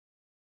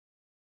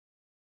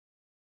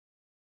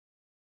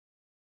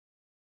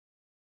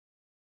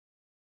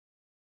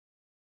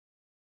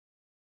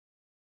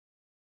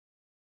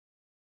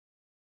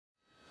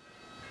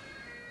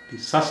The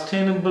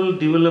Sustainable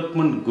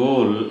Development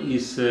Goal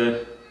is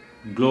a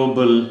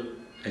global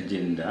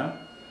agenda,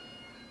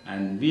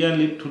 and we are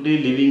today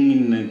living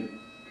in an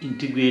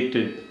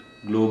integrated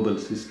global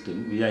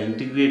system. We are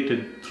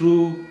integrated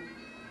through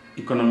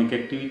economic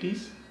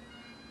activities,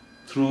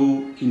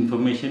 through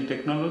information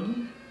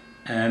technology,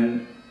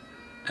 and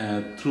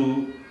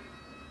through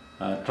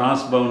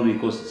transboundary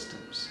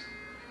ecosystems.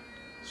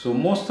 So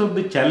most of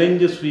the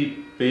challenges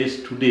we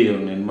face today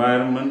on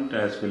environment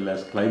as well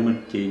as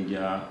climate change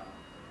are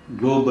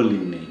global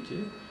in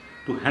nature.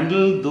 To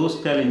handle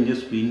those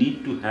challenges, we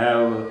need to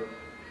have a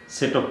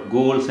set of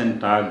goals and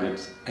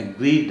targets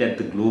agreed at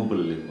the global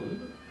level,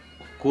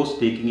 of course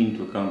taking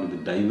into account the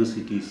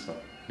diversities of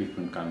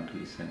different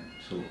countries and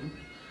so on.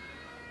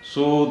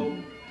 So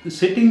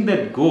setting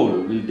that goal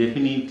will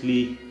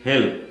definitely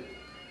help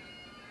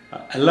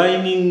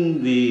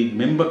aligning the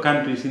member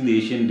countries in the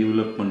Asian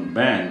Development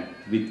Bank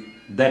with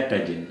that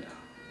agenda.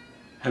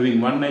 Having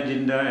one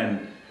agenda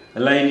and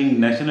aligning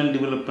national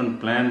development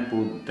plan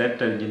for that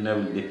agenda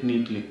will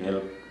definitely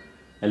help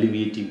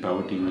alleviating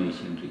poverty in the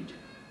Asian region.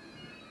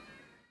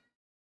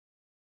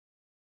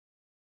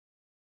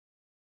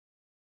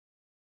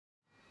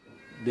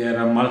 There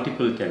are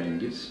multiple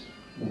challenges.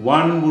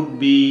 One would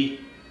be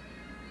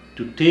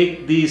to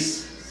take these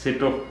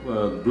set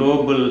of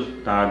global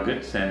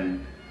targets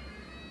and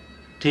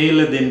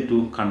tailor them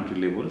to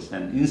country levels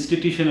and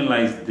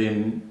institutionalize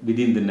them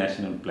within the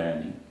national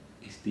planning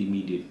is the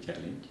immediate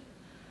challenge.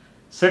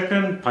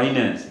 Second,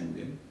 financing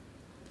them.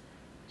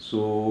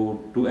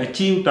 So to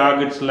achieve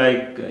targets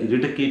like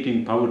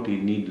eradicating poverty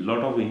need a lot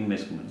of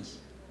investments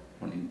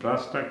on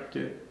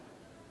infrastructure,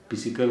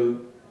 physical,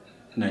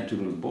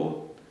 natural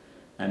both,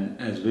 and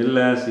as well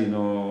as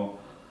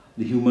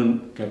the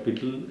human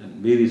capital and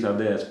various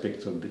other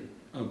aspects of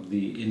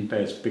the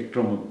entire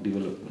spectrum of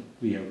development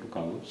we have to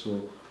cover.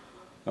 So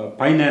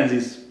finance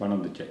is one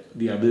of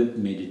the other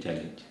major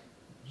challenge.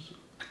 So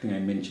I think I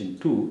mentioned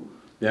two.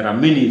 There are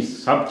many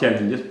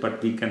sub-challenges,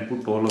 but we can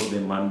put all of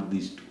them under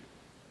these two.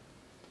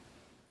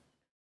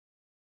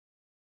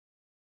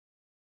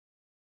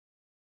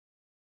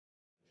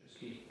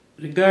 Okay.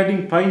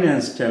 Regarding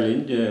finance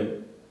challenge,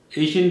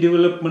 Asian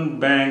Development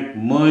Bank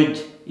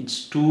merged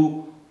its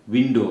two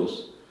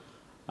windows,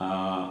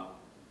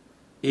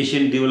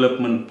 Asian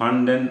Development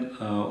Fund and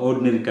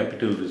Ordinary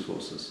Capital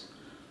Resources,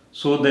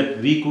 so that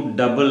we could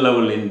double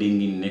our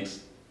lending in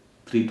next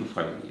 3 to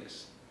 5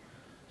 years.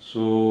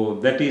 So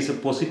that is a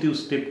positive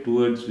step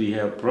towards we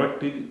have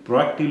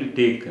proactively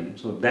taken,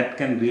 so that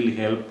can really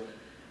help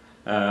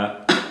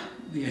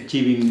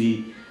achieving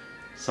the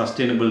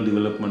sustainable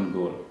development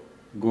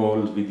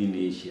goals within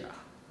Asia.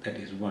 That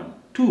is one.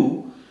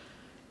 Two,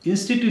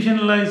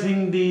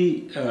 institutionalizing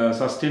the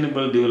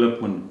sustainable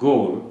development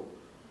goal,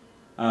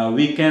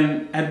 we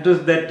can address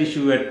that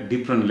issue at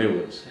different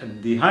levels.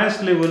 At the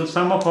highest level,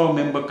 some of our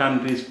member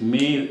countries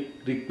may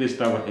request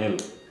our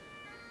help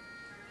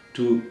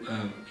to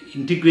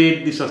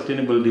integrate the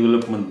sustainable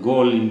development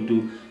goal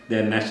into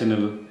their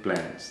national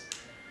plans.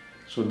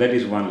 So that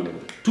is one level.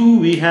 Two,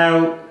 we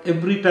have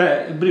every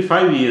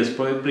 5 years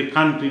for every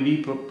country we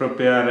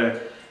prepare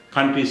a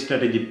country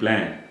strategy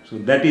plan. So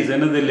that is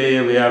another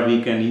layer where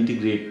we can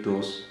integrate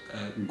those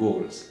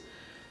goals.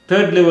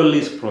 Third level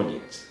is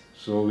projects.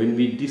 So when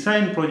we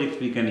design projects,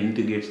 we can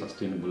integrate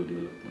sustainable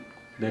development.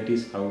 That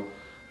is how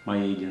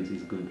my agency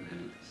is going to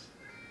handle this.